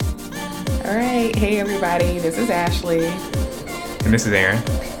All right. Hey, everybody. This is Ashley. And this is Aaron.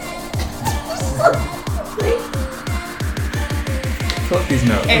 Pull up these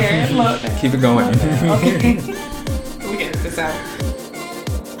notes. Aaron, look. Keep it going. Okay. We get this out.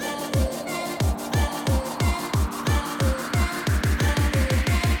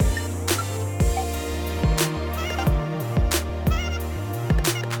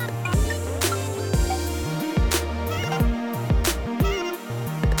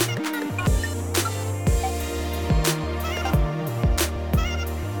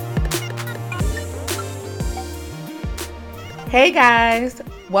 Hey guys,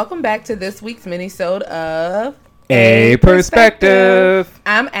 welcome back to this week's minisode of A Perspective.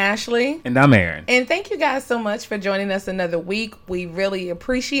 I'm Ashley. And I'm Aaron. And thank you guys so much for joining us another week. We really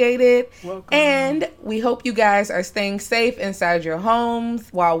appreciate it. Welcome. And we hope you guys are staying safe inside your homes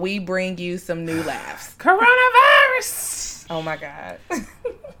while we bring you some new laughs. Coronavirus! Oh my God.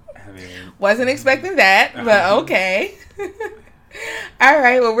 Wasn't expecting that, but okay. All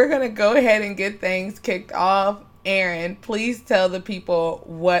right, well, we're going to go ahead and get things kicked off. Aaron, please tell the people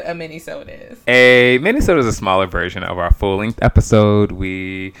what a minisode is. A minisode is a smaller version of our full-length episode.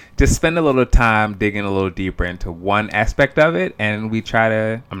 We just spend a little time digging a little deeper into one aspect of it, and we try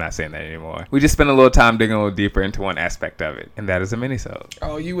to... I'm not saying that anymore. We just spend a little time digging a little deeper into one aspect of it, and that is a minisode.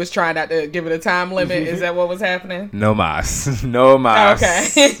 Oh, you was trying not to give it a time limit? Is that what was happening? No mas. No mas.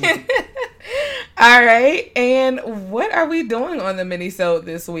 Okay. All right, and what are we doing on the minisode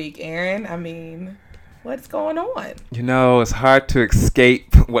this week, Aaron? I mean... what's going on? You know, it's hard to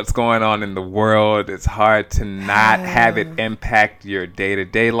escape what's going on in the world. It's hard to not have it impact your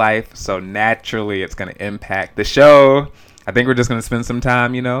day-to-day life. So naturally, it's going to impact the show. I think we're just going to spend some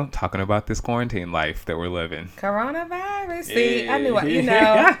time, you know, talking about this quarantine life that we're living. Coronavirus. See, I knew it, you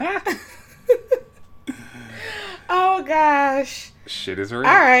know. Oh, gosh. Shit is real.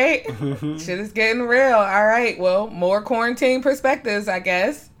 All right. Shit is getting real. All right. Well, more quarantine perspectives, I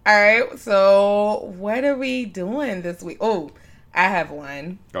guess. All right, so what are we doing this week? Oh, I have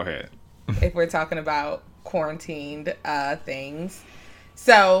one. Go ahead. If we're talking about quarantined things.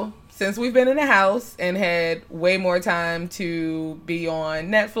 So, since we've been in the house and had way more time to be on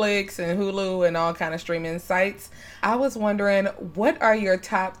Netflix and Hulu and all kind of streaming sites, I was wondering, what are your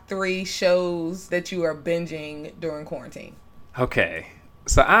top 3 shows that you are binging during quarantine? Okay.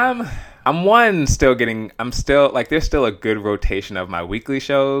 So I'm there's still a good rotation of my weekly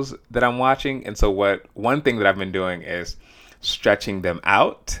shows that I'm watching. And so one thing that I've been doing is stretching them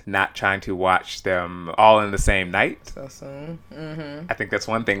out, not trying to watch them all in the same night. So soon. Mm-hmm. I think that's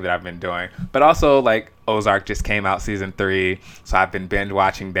one thing that I've been doing. But also, like, Ozark just came out season 3. So I've been binge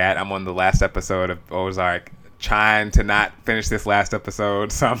watching that. I'm on the last episode of Ozark, trying to not finish this last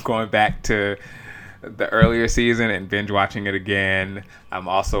episode. So I'm going back to the earlier season and binge watching it again. I'm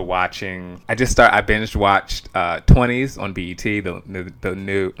also watching... I binge watched 20s on BET, the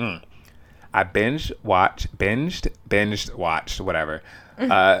new... I binged watched, whatever.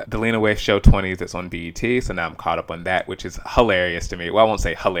 The Lena Waithe show 20s that's on BET, so now I'm caught up on that, which is hilarious to me. Well, I won't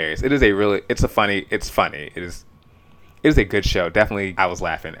say hilarious. It's funny. It is a good show. Definitely, I was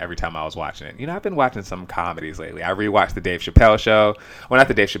laughing every time I was watching it. You know, I've been watching some comedies lately. I rewatched the Dave Chappelle show. Well, not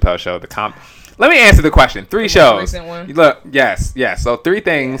the Dave Chappelle show. Let me answer the question. 3 shows. Look, yes. So 3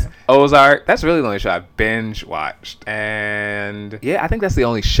 things. Yeah. Ozark. That's really the only show I've binge watched. And yeah, I think that's the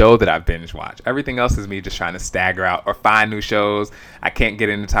only show that I've binge watched. Everything else is me just trying to stagger out or find new shows. I can't get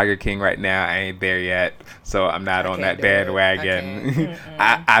into Tiger King right now. I ain't there yet. So I'm not on that bandwagon.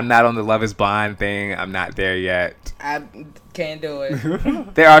 I'm not on the Love is Blind thing. I'm not there yet. I can't do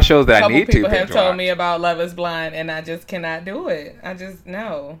it. There are shows that I need to binge watch. People have told me about Love is Blind, and I just cannot do it. I just,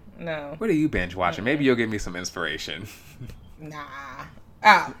 no. What are you binge watching? Maybe you'll give me some inspiration. Nah.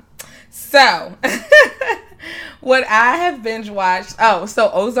 Oh. So, what I have binge watched, so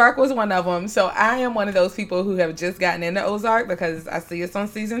Ozark was one of them. So I am one of those people who have just gotten into Ozark because I see it's on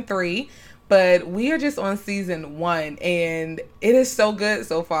season 3. But we are just on season 1, and it is so good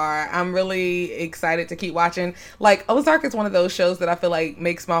so far. I'm really excited to keep watching. Like, Ozark is one of those shows that I feel like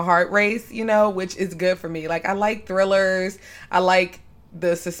makes my heart race, you know, which is good for me. Like, I like thrillers. I like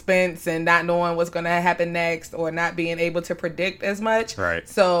the suspense and not knowing what's going to happen next or not being able to predict as much. Right.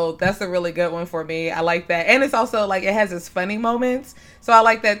 So that's a really good one for me. I like that. And it's also like it has its funny moments. So I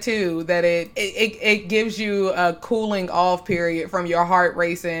like that too, that it gives you a cooling off period from your heart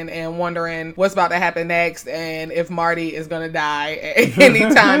racing and wondering what's about to happen next and if Marty is going to die at any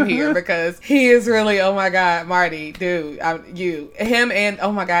time here, because he is really, oh my God, Marty, dude, him and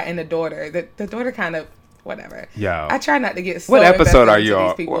oh my God, and the daughter. The daughter kind of, whatever. Yo. I try not to get so what episode are you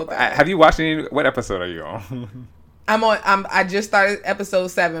on? Have you watched any? What episode are you on? I just started episode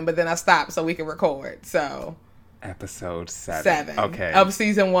 7, but then I stopped so we can record. So episode 7. Okay. Of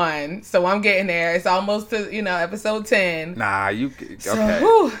season 1. So I'm getting there. It's almost to, episode 10. Nah, okay.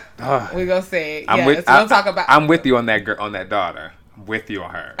 So, we're gonna see. We'll talk about. I'm with you on that girl, on that daughter. I'm with you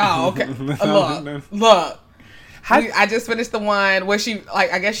on her. Oh, okay. Look. I just finished the one where she,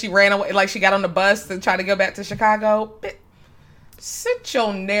 I guess she ran away, she got on the bus to try to go back to Chicago. Sit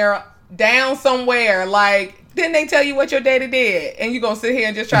your narrow down somewhere. Didn't they tell you what your daddy did? And you gonna sit here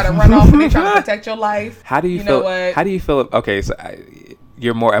and just try to run off and they trying to protect your life? How do you feel? How do you feel? Okay, so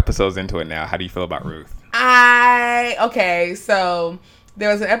you're more episodes into it now. How do you feel about Ruth? So there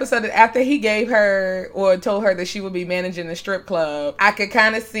was an episode that after he gave her or told her that she would be managing the strip club, I could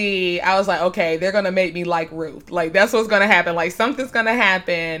kind of see, I was like, okay, they're going to make me like Ruth. That's what's going to happen. Something's going to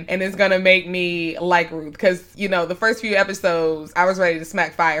happen and it's going to make me like Ruth. Because, the first few episodes, I was ready to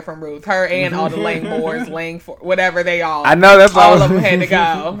smack fire from Ruth. Her and all the Langmores, whatever they all. I know that's all of them had to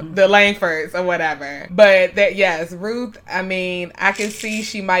go. The Langfords or whatever. But yes, Ruth, I can see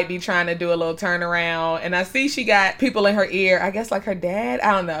she might be trying to do a little turnaround. And I see she got people in her ear, I guess her dad.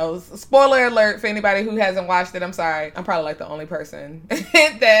 I don't know. Spoiler alert for anybody who hasn't watched it. I'm sorry. I'm probably the only person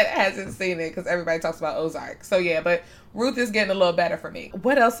that hasn't seen it because everybody talks about Ozark. So yeah, but Ruth is getting a little better for me.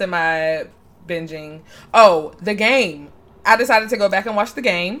 What else am I binging? Oh, The Game. I decided to go back and watch The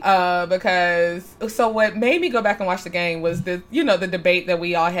Game because what made me go back and watch The Game was the debate that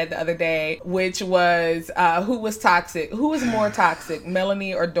we all had the other day, which was who was toxic, who was more toxic,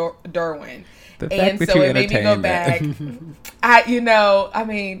 Melanie or Derwin. And so it made me go back. I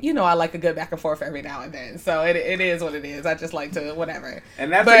like a good back and forth every now and then. So it is what it is. I just like to whatever.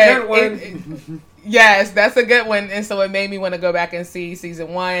 And that's a good one. Yes, that's a good one. And so it made me want to go back and see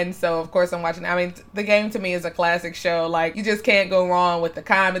season 1. So of course I'm watching. The Game to me is a classic show. You just can't go wrong with the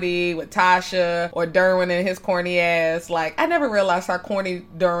comedy with Tasha or Derwin and his corny ass. I never realized how corny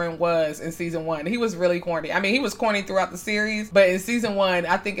Derwin was in season 1. He was really corny. He was corny throughout the series, but in season 1,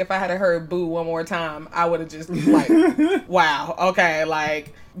 I think if I had heard boo one more time, I would have just wow, okay,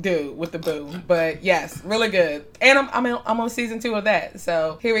 dude with the boo. But yes, really good. And I'm on season 2 of that.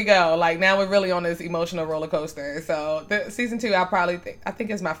 So here we go. Now we're really on this emotional roller coaster. So the season 2, I think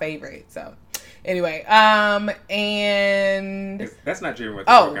is my favorite. So anyway, and that's not Dreaming with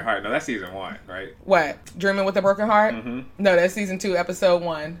a Broken Heart. No, that's season 1, right? What? Dreaming with a Broken Heart? Mm-hmm. No, that's season 2, episode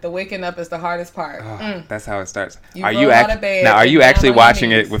 1. The waking up is the hardest part. That's how it starts. Are you actually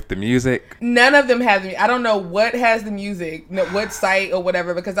watching it with the music? None of them have the. I don't know what has the music, what site or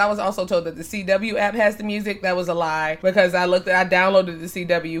whatever. Because I was also told that the CW app has the music. That was a lie because I downloaded the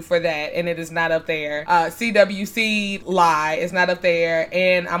CW for that and it is not up there. CWC lie is not up there,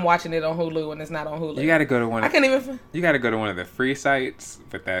 and I'm watching it on Hulu and it's not on Hulu. You got to go to one. I can't even. You got to go to one of the free sites,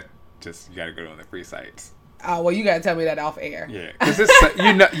 but you got to go to one of the free sites. Oh well, you got to tell me that off air. Yeah, because it's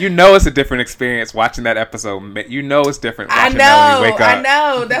it's a different experience watching that episode. It's different. Watching Melanie wake up. I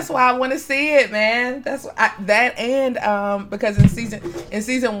know. That's why I want to see it, man. That's because in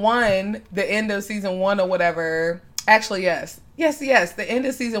season 1, the end of season 1 or whatever. Actually, yes. The end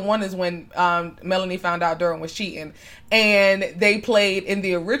of season 1 is when Melanie found out Derwin was cheating, and they played in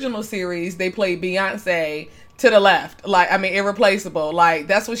the original series. They played Beyonce to the left, irreplaceable.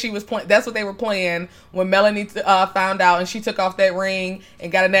 That's what she was playing. That's what they were playing when Melanie found out, and she took off that ring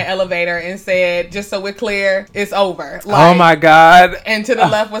and got in that elevator and said, "Just so we're clear, it's over." Oh my God! And to the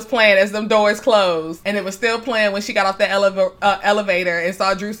left was playing as them doors closed, and it was still playing when she got off that elevator and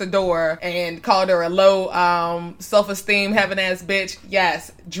saw Drew Sidora and called her a low self-esteem having ass bitch.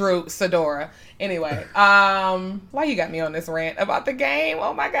 Yes, Drew Sidora. Anyway, why you got me on this rant about The Game?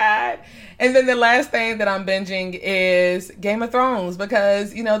 Oh my God. And then the last thing that I'm binging is Game of Thrones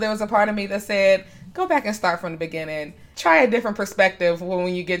because, there was a part of me that said, go back and start from the beginning. Try a different perspective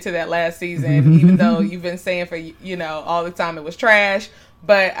when you get to that last season, even though you've been saying for, all the time it was trash.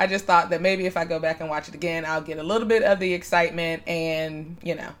 But I just thought that maybe if I go back and watch it again, I'll get a little bit of the excitement and,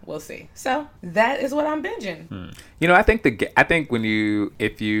 we'll see. So that is what I'm binging. I think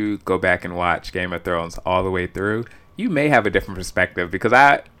if you go back and watch Game of Thrones all the way through, you may have a different perspective because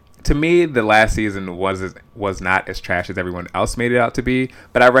to me, the last season was not as trash as everyone else made it out to be.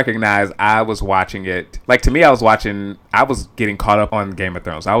 But I recognize I was watching it. To me, I was getting caught up on Game of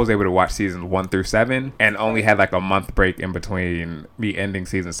Thrones. I was able to watch seasons 1 through 7 and only had a month break in between me ending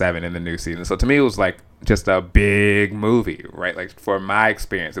season 7 and the new season. So to me, it was just a big movie, right? For my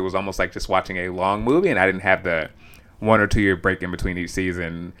experience, it was almost like just watching a long movie, and I didn't have the 1 or 2 year break in between each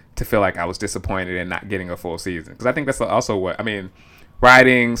season to feel like I was disappointed in not getting a full season. Because I think that's also what,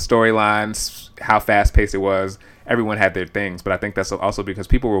 writing, storylines, how fast paced it was. everyone had their things, but I think that's also because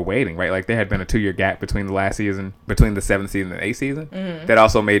people were waiting, right? Like there had been a 2-year gap between the last season, between the 7th season and the 8th season. Mm-hmm. That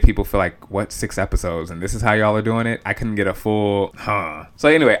also made people feel like, what, 6 episodes and this is how y'all are doing it? I couldn't get a full, So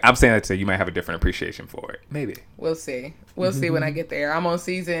anyway, I'm saying that to you might have a different appreciation for it. Maybe. We'll see. We'll see when I get there. I'm on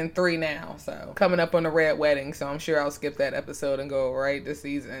season 3 now, so coming up on the Red Wedding, so I'm sure I'll skip that episode and go right to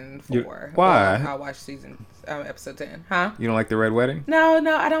season 4. Why? I'll watch episode 10. Huh? You don't like the Red Wedding? No,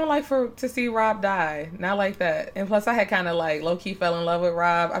 I don't like to see Rob die. Not like that. And plus, I had kind of like low-key fell in love with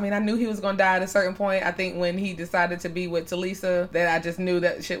Rob. I mean, I knew he was going to die at a certain point. I think when he decided to be with Talisa, that I just knew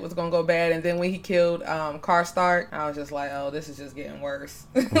that shit was going to go bad. And then when he killed Karstark, I was just like, oh, this is just getting worse.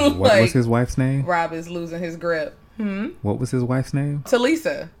 What was his wife's name? Rob is losing his grip. What was his wife's name?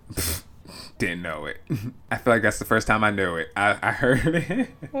 Talisa. Didn't know it. I feel like that's the first time I knew it. I heard it.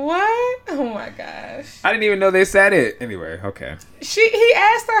 What? Oh my gosh. I didn't even know they said it. Anyway, okay. He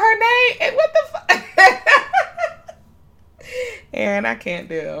asked her name. And what the fuck? Aaron, I can't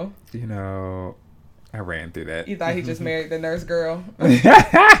do. You know, I ran through that. You thought he just married the nurse girl?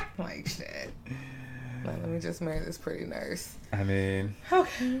 Like, shit. Let me just marry this pretty nurse. I mean.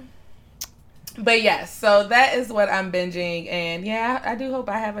 Okay. But yes, so that is what I'm binging. And yeah, I do hope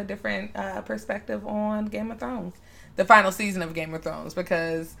I have a different perspective on Game of Thrones. The final season of Game of Thrones.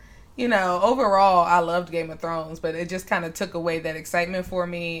 Because, you know, overall, I loved Game of Thrones. But it just kind of took away that excitement for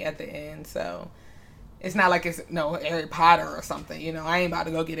me at the end. So it's not like it's Harry Potter or something. You know, I ain't about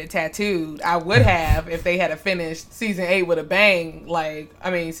to go get it tattooed. I would have if they had finished season 8 with a bang. Like,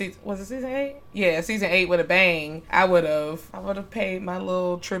 I mean, was it season 8? Yeah, season 8 with a bang. I would have paid my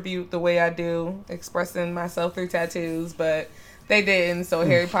little tribute the way I do, expressing myself through tattoos. But they didn't, so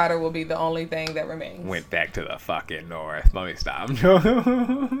Harry Potter will be the only thing that remains. Went back to the fucking north. Let me stop.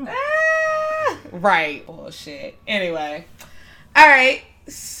 Right. Bullshit. Anyway. All right.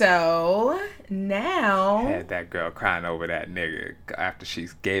 So now had that girl crying over that nigga after she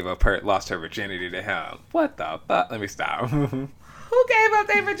lost her virginity to him. What the fuck? Let me stop. Who gave up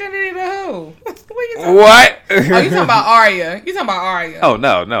their virginity to who? What? Oh, you talking about Arya? You talking about Arya? Oh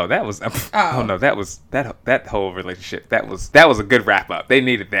no, that was. Oh no, that was that whole relationship. That was a good wrap up. They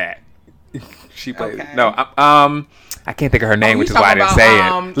needed that. She played. Okay. No, I can't think of her name, which is why I didn't say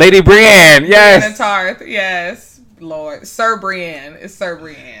it. Lady Brienne. Yes. Brienne of Tarth. Yes. Lord, Sir Brienne. It's Sir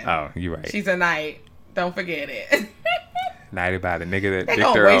Brienne. Oh, you're right. She's a knight. Don't forget it. Knighted by the nigga that they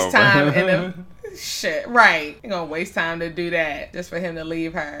dicked her waste over. Time in shit, right? You're gonna waste time to do that just for him to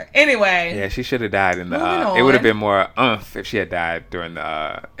leave her. Anyway. Yeah, she should have died in the. It would have been more if she had died during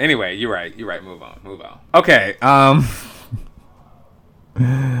the. Anyway, you're right. Move on. Okay.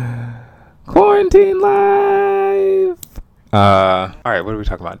 Quarantine life. All right, what are we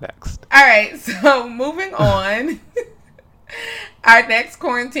talking about next? All right, so moving on. Our next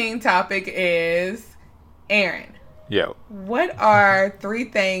quarantine topic is Aaron. Yo. What are 3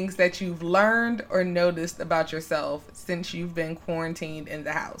 things that you've learned or noticed about yourself since you've been quarantined in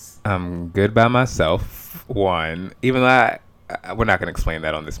the house? I'm good by myself. 1, even though we're not going to explain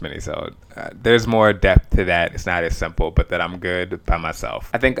that on this mini-sode. There's more depth to that. It's not as simple, but that I'm good by myself.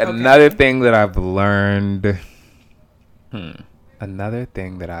 I think another thing that I've learned. Another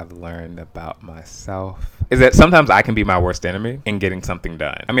thing that I've learned about myself is that sometimes I can be my worst enemy in getting something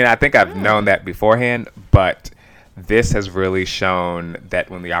done. I mean, I think I've known that beforehand, but this has really shown that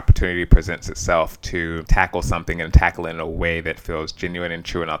when the opportunity presents itself to tackle something and tackle it in a way that feels genuine and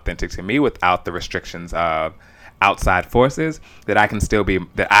true and authentic to me without the restrictions of outside forces, that I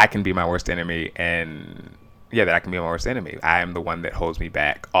can be my worst enemy and that I can be my worst enemy. I am the one that holds me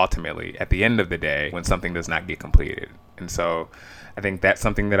back ultimately at the end of the day when something does not get completed. And so I think that's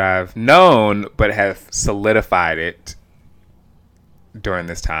something that I've known but have solidified it during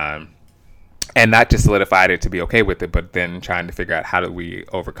this time. And not just solidified it to be okay with it, but then trying to figure out how do we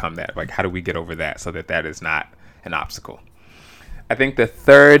overcome that? Like, how do we get over that so that is not an obstacle? I think the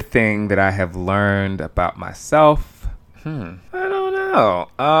third thing that I have learned about myself, I don't know.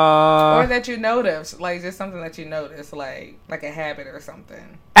 Or that you notice, like just something that you notice, like a habit or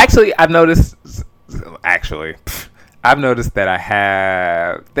something. Actually, I've noticed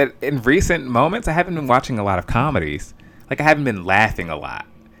that in recent moments, I haven't been watching a lot of comedies. Like, I haven't been laughing a lot.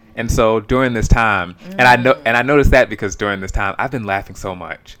 And so during this time, and I noticed that because during this time, I've been laughing so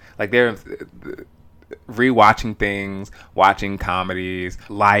much. Like, rewatching things, watching comedies,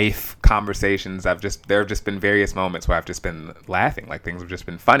 life conversations. There have just been various moments where I've just been laughing, like things have just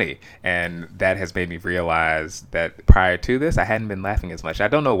been funny, and that has made me realize that prior to this, I hadn't been laughing as much. I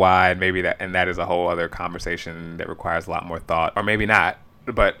don't know why, and that is a whole other conversation that requires a lot more thought, or maybe not.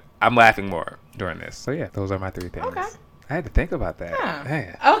 But I'm laughing more during this. So yeah, those are my 3 things. Okay. I had to think about that.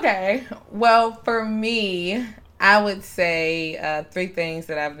 Yeah. Okay. Well, for me, I would say 3 things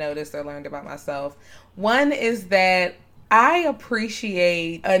that I've noticed or learned about myself. One is that I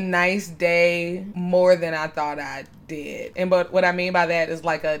appreciate a nice day more than I thought I did. And but what I mean by that is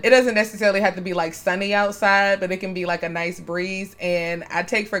like it doesn't necessarily have to be like sunny outside, but it can be like a nice breeze. And I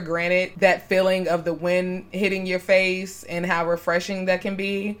take for granted that feeling of the wind hitting your face and how refreshing that can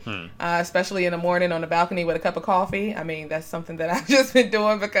be, especially in the morning on the balcony with a cup of coffee. I mean, that's something that I've just been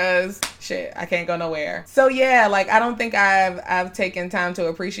doing because shit, I can't go nowhere. So yeah, like I don't think I've taken time to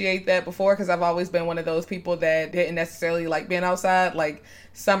appreciate that before because I've always been one of those people that didn't necessarily like being outside. Like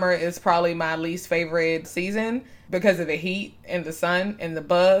summer is probably my least favorite season because of the heat and the sun and the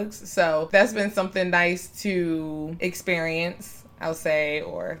bugs. So that's been something nice to experience, I'll say,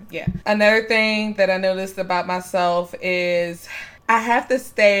 or yeah. Another thing that I noticed about myself is I have to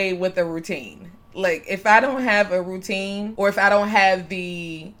stay with a routine. Like if I don't have a routine or if I don't have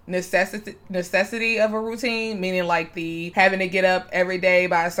the necessity of a routine, meaning like the having to get up every day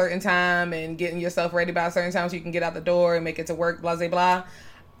by a certain time and getting yourself ready by a certain time so you can get out the door and make it to work, blah, blah, blah.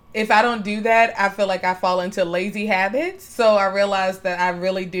 If I don't do that, I feel like I fall into lazy habits. So I realized that I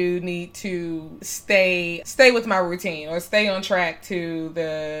really do need to stay with my routine or stay on track to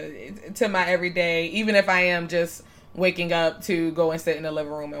my everyday, even if I am just waking up to go and sit in the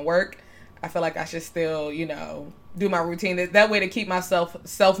living room and work. I feel like I should still, do my routine that way to keep myself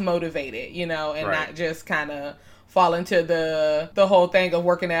self-motivated, and right. Not just kind of fall into the whole thing of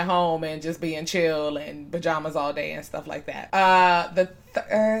working at home and just being chill and pajamas all day and stuff like that. The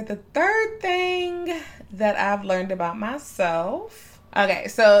third thing that I've learned about myself. Okay,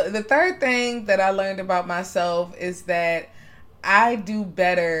 so the third thing that I learned about myself is that I do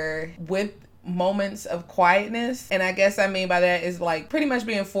better with moments of quietness. And I guess I mean by that is like pretty much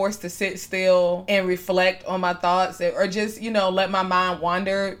being forced to sit still and reflect on my thoughts or just, let my mind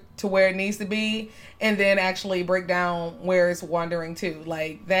wander to where it needs to be and then actually break down where it's wandering to.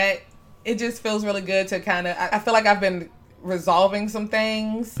 Like that, it just feels really good to kind of, I feel like I've been resolving some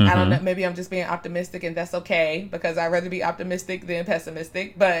things. I don't know, maybe I'm just being optimistic and that's okay because I'd rather be optimistic than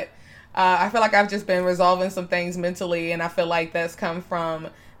pessimistic. But I feel like I've just been resolving some things mentally and I feel like that's come from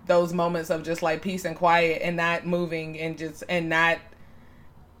those moments of just like peace and quiet and not moving and not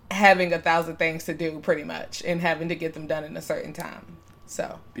having 1,000 things to do pretty much and having to get them done in a certain time.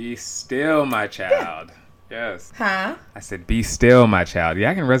 So be still, my child. Yeah. Yes. Huh? I said, be still, my child.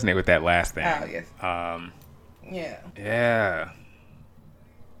 Yeah, I can resonate with that last thing. Oh, yes. Yeah.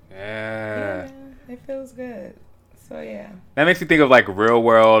 Yeah. It feels good. So, yeah. That makes me think of like Real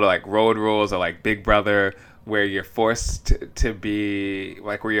World, or like Road Rules, or like Big Brother, where you're forced to be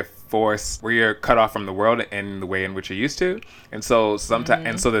like where you're cut off from the world and the way in which you're used to. And so sometimes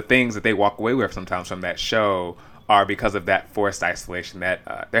and so the things that they walk away with sometimes from that show are because of that forced isolation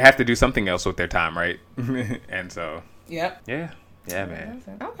that they have to do something else with their time, right? And so yeah, man.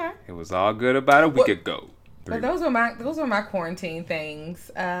 Okay. It was all good about a week ago. But those were my quarantine things.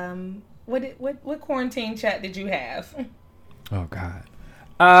 What quarantine chat did you have? Oh God.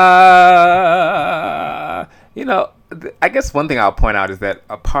 I guess one thing I'll point out is that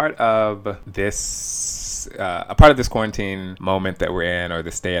a part of this quarantine moment that we're in, or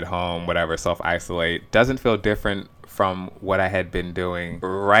the stay at home, whatever, self-isolate, doesn't feel different from what I had been doing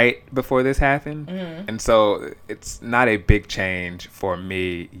right before this happened. Mm-hmm. And so it's not a big change for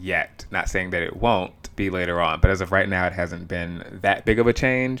me yet. Not saying that it won't be later on, but as of right now, it hasn't been that big of a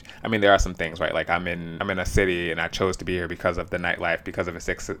change. I mean, there are some things, right? Like I'm in a city and I chose to be here because of the nightlife, because of its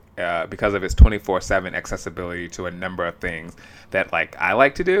 24/7 accessibility to a number of things that like I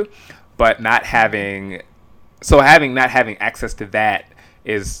like to do, but not having access to that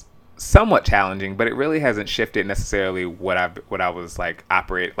is somewhat challenging, but it really hasn't shifted necessarily what I was like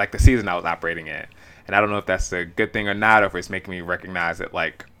the season I was operating in. And I don't know if that's a good thing or not, or if it's making me recognize that,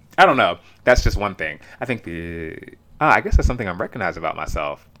 like, I don't know. That's just one thing. I think I guess that's something I'm recognizing about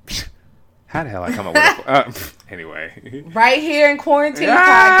myself. How the hell I come up with it? Anyway. Right here in Quarantine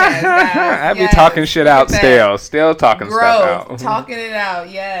Podcast, guys. I be talking shit out still talking stuff out. Talking it out,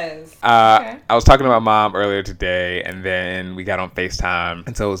 yes. Okay. I was talking to my mom earlier today, and then we got on FaceTime.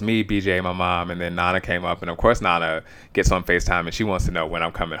 And so it was me, BJ, my mom, and then Nana came up. And of course, Nana gets on FaceTime, and she wants to know when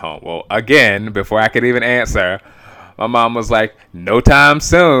I'm coming home. Well, again, before I could even answer, my mom was like, no time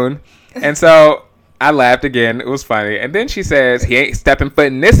soon. And so I laughed again. It was funny. And then she says, he ain't stepping foot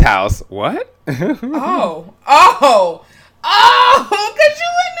in this house. What? Oh, because you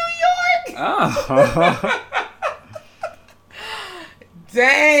in New York? Oh.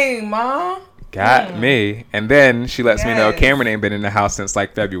 Dang, Mom. Got me. And then she lets me know Yes. Cameron ain't been in the house since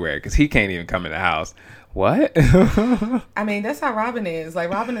like February because he can't even come in the house. What? I mean, that's how Robin is. Like,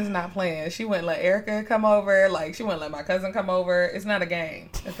 Robin is not playing. She wouldn't let Erica come over. Like, she wouldn't let my cousin come over. It's not a game.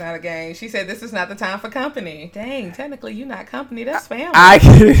 It's not a game. She said, this is not the time for company. Dang, technically, you're not company. That's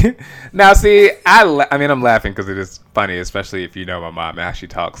family. Now, see, I mean, I'm laughing because it is funny, especially if you know my mom and how she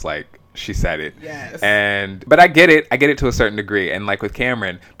talks like she said it. Yes. But I get it. I get it to a certain degree. And like with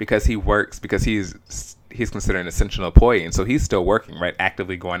Cameron, because he works, because he's considered an essential employee, and so he's still working, right,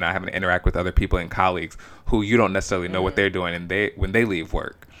 actively going out, having to interact with other people and colleagues who you don't necessarily know what they're doing, and when they leave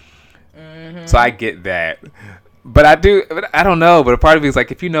work. So I get that, but I don't know. But a part of me is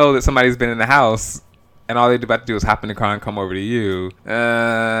like, if you know that somebody's been in the house and all they're about to do is hop in the car and come over to you,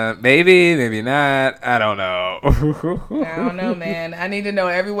 maybe not. I don't know. I don't know, man. I need to know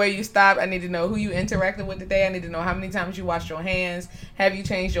everywhere you stop. I need to know who you interacted with today. I need to know how many times you washed your hands. Have you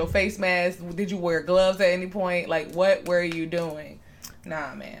changed your face mask? Did you wear gloves at any point? Like, what were you doing?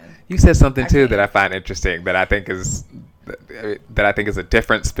 Nah, man. You said something too that I find interesting that I think is a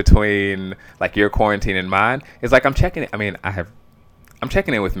difference between like your quarantine and mine. Is like I'm checking it. I mean, I'm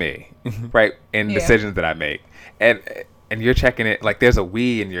checking in with me, right, in decisions that I make, and you're checking it like there's a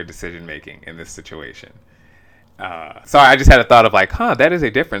we in your decision making in this situation. Sorry, I just had a thought of like, that is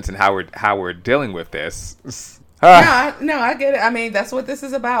a difference in how we're dealing with this. No, I get it. I mean, that's what this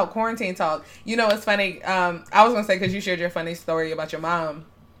is about, quarantine talk. You know, it's funny. I was gonna say because you shared your funny story about your mom.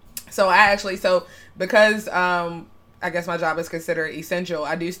 So because I guess my job is considered essential,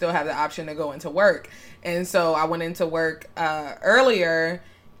 I do still have the option to go into work. And so I went into work earlier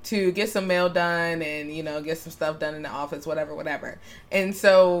to get some mail done and, you know, get some stuff done in the office, whatever. And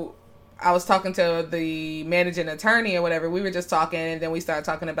so I was talking to the managing attorney or whatever. We were just talking, and then we started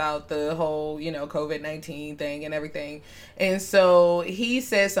talking about the whole, you know, COVID-19 thing and everything. And so he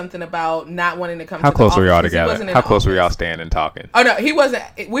said something about not wanting to come to the office. How close were y'all together? How close were y'all standing talking? Oh, no, he wasn't.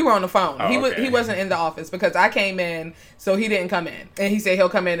 We were on the phone. Oh, He wasn't in the office because I came in, so he didn't come in. And he said he'll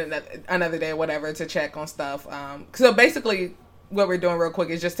come in another day or whatever to check on stuff. So basically what we're doing real quick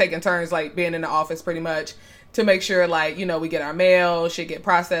is just taking turns, like being in the office pretty much, to make sure, like, you know, we get our mail, shit get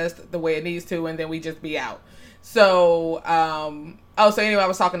processed the way it needs to, and then we just be out. So, so anyway, I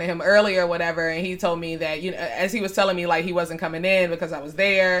was talking to him earlier or whatever, and he told me that, you know, as he was telling me, like, he wasn't coming in because I was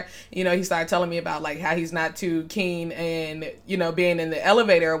there, you know, he started telling me about, like, how he's not too keen in, you know, being in the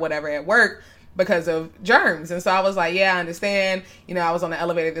elevator or whatever at work because of germs. And so I was like, yeah, I understand. You know, I was on the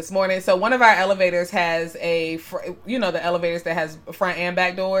elevator this morning. So one of our elevators has the elevators that has front and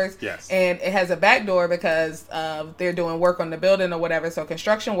back doors. Yes. And it has a back door because they're doing work on the building or whatever. So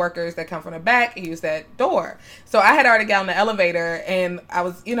construction workers that come from the back use that door. So I had already got on the elevator, and I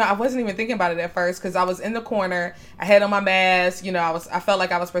wasn't even thinking about it at first because I was in the corner. I had on my mask. You know, I felt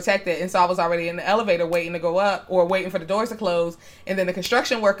like I was protected. And so I was already in the elevator waiting to go up or waiting for the doors to close. And then the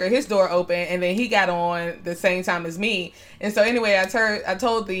construction worker, his door opened, and then he got on the same time as me. And so anyway, I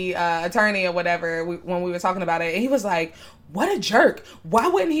told the attorney or whatever when we were talking about it, and he was like, what a jerk. Why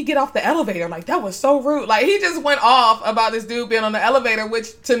wouldn't he get off the elevator? Like, that was so rude. Like, he just went off about this dude being on the elevator,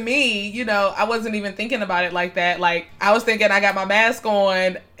 which to me, you know, I wasn't even thinking about it like that. Like, I was thinking I got my mask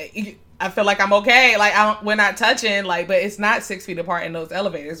on. I feel like I'm okay. Like, we're not touching, like, but it's not 6 feet apart in those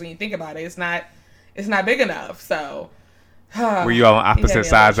elevators. When you think about it, it's not big enough. So were you all on opposite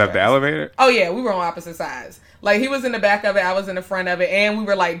sides of the elevator? Oh yeah, we were on opposite sides. Like, he was in the back of it, I was in the front of it, and we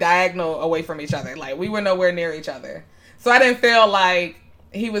were like diagonal away from each other. Like, we were nowhere near each other. So I didn't feel like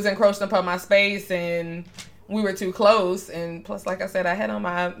he was encroaching upon my space and we were too close. And plus, like I said, I had on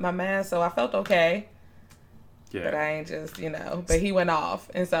my mask, so I felt okay. Yeah. But I ain't just, you know, but he went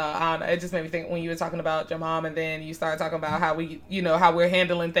off. And so, I don't know, it just made me think when you were talking about your mom and then you started talking about how how we're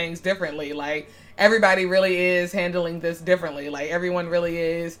handling things differently. Like, everybody really is handling this differently. Like, everyone really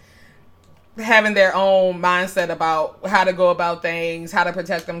is having their own mindset about how to go about things, how to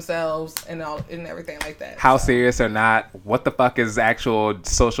protect themselves, and everything like that. How serious or not? What the fuck is actual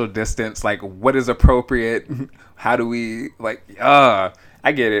social distance? Like, what is appropriate? How do we, like,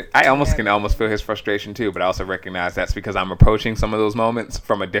 I get it. I can almost feel his frustration too, but I also recognize that's because I'm approaching some of those moments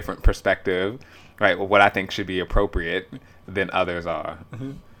from a different perspective, right? Well, what I think should be appropriate than others are.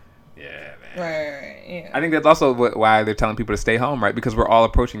 Yeah, man. Right. Yeah. I think that's also why they're telling people to stay home, right? Because we're all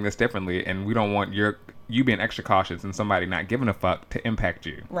approaching this differently, and we don't want you being extra cautious and somebody not giving a fuck to impact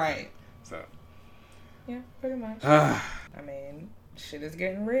you. Right. So. Yeah, pretty much. I mean, shit is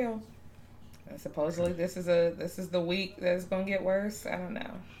getting real. And supposedly this is the week that's gonna get worse. I don't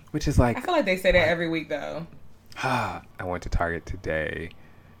know. Which is like, I feel like they say that every week though. I went to Target today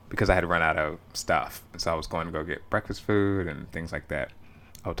because I had run out of stuff, and so I was going to go get breakfast food and things like that.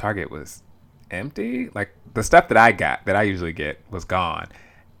 Oh, Target was empty. Like the stuff that I usually get was gone,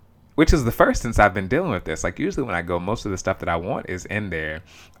 which is the first since I've been dealing with this. Like usually when I go, most of the stuff that I want is in there.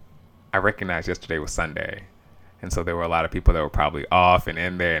 I recognized yesterday was Sunday, and so there were a lot of people that were probably off and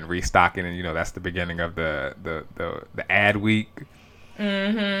in there and restocking, and that's the beginning of the ad week.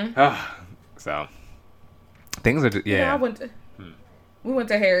 So things are just, yeah. We went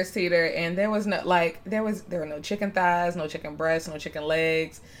to Harris Teeter, and there was no there were no chicken thighs, no chicken breasts, no chicken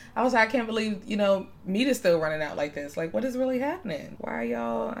legs. I was like, I can't believe meat is still running out like this. Like, what is really happening? Why are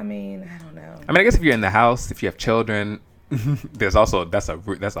y'all? I mean, I don't know. I guess if you're in the house, if you have children. There's also that's a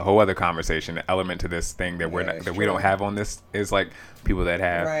whole other conversation element to this thing that we don't have on this is like people that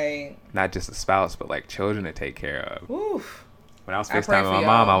have not just a spouse but like children to take care of. Oof. When I was FaceTiming my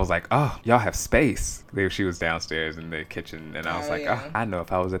mom, I was like, "Oh, y'all have space." She was downstairs in the kitchen, and I was like, "Oh, I know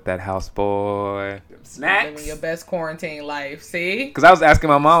if I was at that house, boy, snacks, living your best quarantine life." See? Because I was asking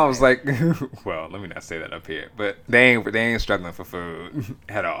my mom, I was like, "Well, let me not say that up here, but they ain't struggling for food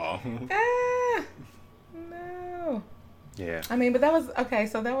at all." No. Yeah. But that was okay.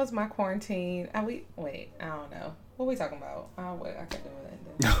 So that was my quarantine. I don't know. What are we talking about? I can't do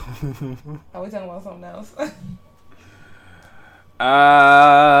it. Are we talking about something else?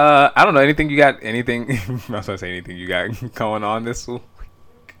 I don't know. Anything you got? Anything? I was going to say anything you got going on this week.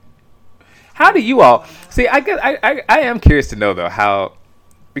 How do you all see? I guess I am curious to know though how,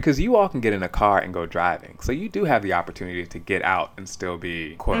 because you all can get in a car and go driving, so you do have the opportunity to get out and still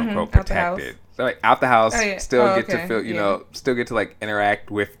be quote unquote protected. So like out the house, still get to feel, still get to like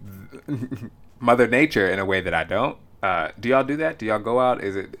interact with Mother Nature in a way that I don't. Do y'all do that? Do y'all go out?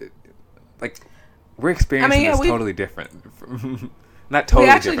 Is it like we're experiencing this totally different? Not totally. We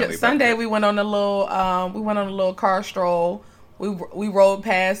actually Sunday we went on a little car stroll. We rode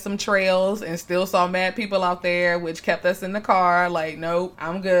past some trails and still saw mad people out there, which kept us in the car. Like, nope,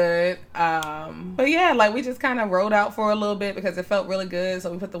 I'm good. But yeah, like we just kind of rode out for a little bit because it felt really good.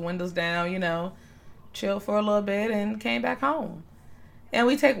 So we put the windows down, chilled for a little bit and came back home. And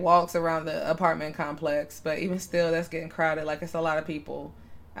we take walks around the apartment complex, but even still, that's getting crowded. Like it's a lot of people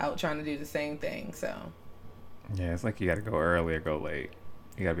out trying to do the same thing. So yeah, it's like you got to go early or go late.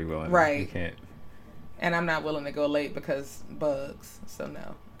 You got to be willing. Right. You can't. And I'm not willing to go late because bugs. So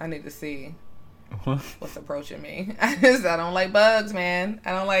no, I need to see what's approaching me. I don't like bugs, man.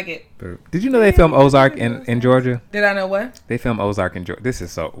 I don't like it. Did you know they film Ozark in Georgia? Did I know what? They film Ozark in Georgia. This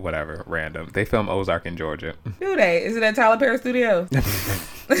is so whatever, random. They film Ozark in Georgia. Do they? Is it at Tyler Perry Studios?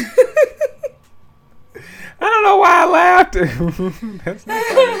 I don't know why I laughed. That's not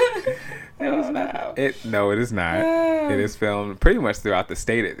funny. No, it is not. It is filmed pretty much throughout the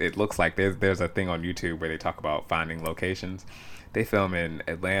state. It looks like there's a thing on YouTube where they talk about finding locations. They film in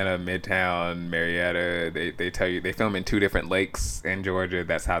Atlanta, Midtown, Marietta. They tell you they film in 2 different lakes in Georgia.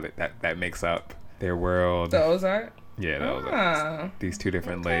 That's how that makes up their world. The Ozark? Yeah, the Ozark. These 2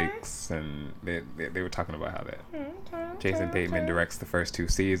 different lakes, and they were talking about how that Jason Bateman directs the first 2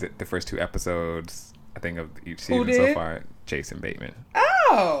 episodes. I think of each season so far. Jason Bateman.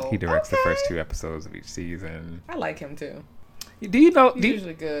 Oh, he directs the first 2 episodes of each season. I like him too. Do you know? He's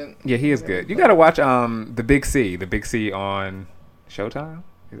usually good. Yeah, he is good. You got to watch The Big C. The Big C on Showtime.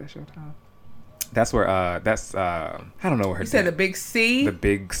 Is that Showtime? That's where. That's. I don't know where her. You said The Big C. The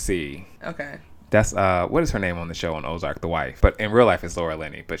Big C. Okay. That's what is her name on the show on Ozark? The wife, but in real life it's Laura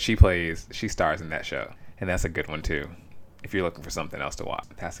Linney. But she stars in that show, and that's a good one too. If you're looking for something else to watch,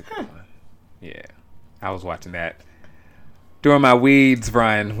 that's a good one. Yeah. I was watching that during my Weeds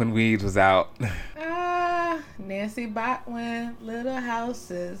run when Weeds was out. Nancy Botwin, Little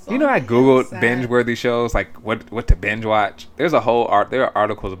Houses. I googled binge-worthy shows, like what to binge watch. There are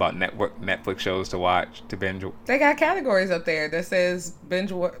articles about Netflix shows to watch to binge. They got categories up there that says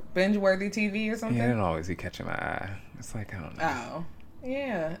binge-worthy TV or something. Yeah, it don't always be catching my eye. It's like I don't know. Oh,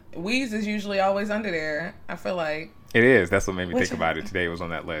 yeah. Weeds is usually always under there. I feel like. It is. That's what made me think about it. Today it was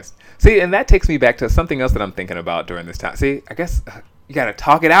on that list. See, and that takes me back to something else that I'm thinking about during this time. See, I guess you got to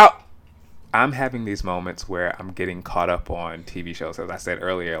talk it out. I'm having these moments where I'm getting caught up on TV shows. As I said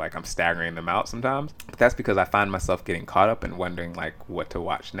earlier, like I'm staggering them out sometimes. But that's because I find myself getting caught up and wondering like what to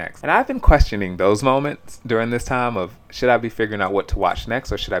watch next. And I've been questioning those moments during this time of should I be figuring out what to watch next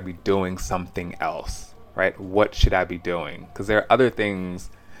or should I be doing something else, right? What should I be doing? Because there are other things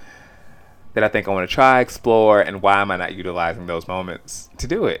that I think I want to try, explore, and why am I not utilizing those moments to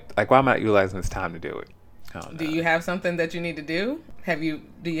do it? Like, why am I not utilizing this time to do it? I don't know. Do you have something that you need to do? Do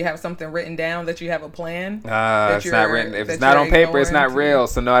you have something written down that you have a plan? It's not written. If it's not on paper, it's not real.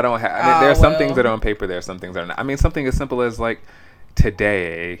 So no, I don't have. There are some things that are on paper. There are some things that are not. Something as simple as like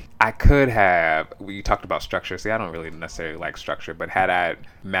today I could have, we talked about structure. See, I don't really necessarily like structure, but had I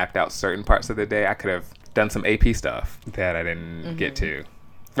mapped out certain parts of the day, I could have done some AP stuff that I didn't get to.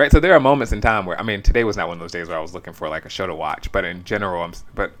 Right. So there are moments in time where, I mean, today was not one of those days where I was looking for like a show to watch, but in general,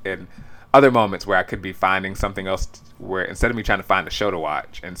 but in other moments where I could be finding something else where instead of me trying to find a show to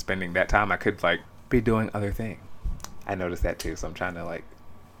watch and spending that time, I could like be doing other things. I noticed that too. So I'm trying to like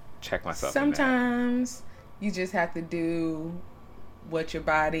check myself. Sometimes you just have to do what your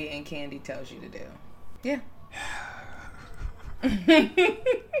body and candy tells you to do. Yeah.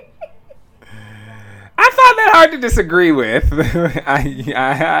 I found that hard to disagree with. Well,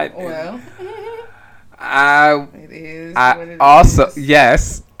 it is what it also, is.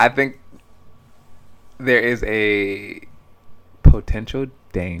 yes, I think there is a potential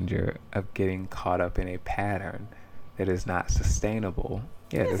danger of getting caught up in a pattern that is not sustainable.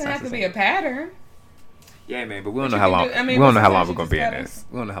 Yeah, It doesn't have to be a pattern. Yeah, man, but we don't know how long. We don't know how long we're gonna be in this.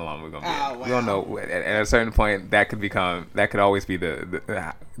 We don't know how long we're gonna be. Wow. We don't know. At a certain point, that could always be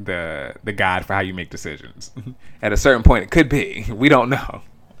the guide for how you make decisions. At a certain point, it could be. We don't know.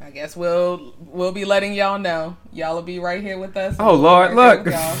 I guess we'll be letting y'all know. Y'all will be right here with us. Oh Lord, look.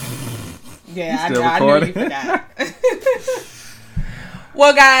 Yeah, I knew you forgot.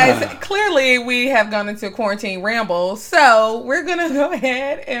 Well, guys, clearly we have gone into a quarantine ramble, so we're going to go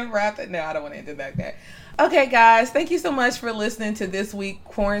ahead and wrap it. No, I don't want to end it back there. Okay, guys, thank you so much for listening to this week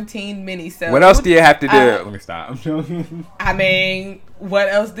quarantine mini-sode. What else do you have to do? Let me stop. I mean, what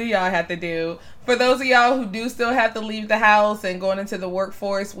else do y'all have to do? For those of y'all who do still have to leave the house and going into the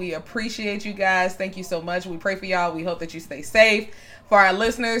workforce, we appreciate you guys. Thank you so much. We pray for y'all. We hope that you stay safe. For our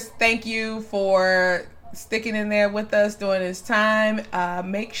listeners, thank you for sticking in there with us during this time.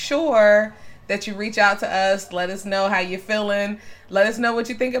 Make sure that you reach out to us. Let us know how you're feeling. Let us know what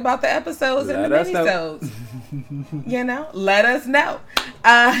you think about the episodes and the mini-sodes. Let us know.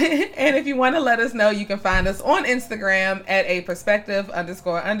 And if you want to let us know, you can find us on Instagram at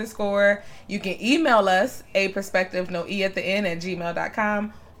 ___. You can email us aperspective, no E at the end, at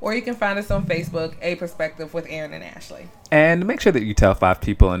gmail.com. Or you can find us on Facebook, A Perspective with Aaron and Ashley. And make sure that you tell 5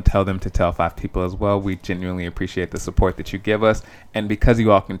 people and tell them to tell 5 people as well. We genuinely appreciate the support that you give us. And because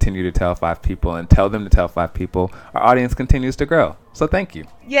you all continue to tell 5 people and tell them to tell 5 people, our audience continues to grow. So thank you.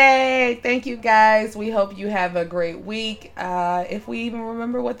 Yay. Thank you, guys. We hope you have a great week. If we even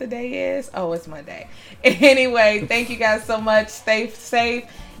remember what the day is. Oh, it's Monday. Anyway, thank you guys so much. Stay safe.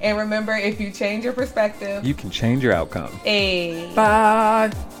 And remember, if you change your perspective, you can change your outcome. Hey.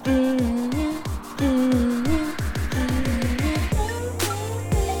 Bye.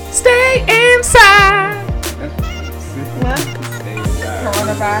 Stay inside. What? Stay inside.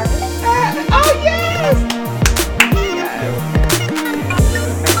 Coronavirus.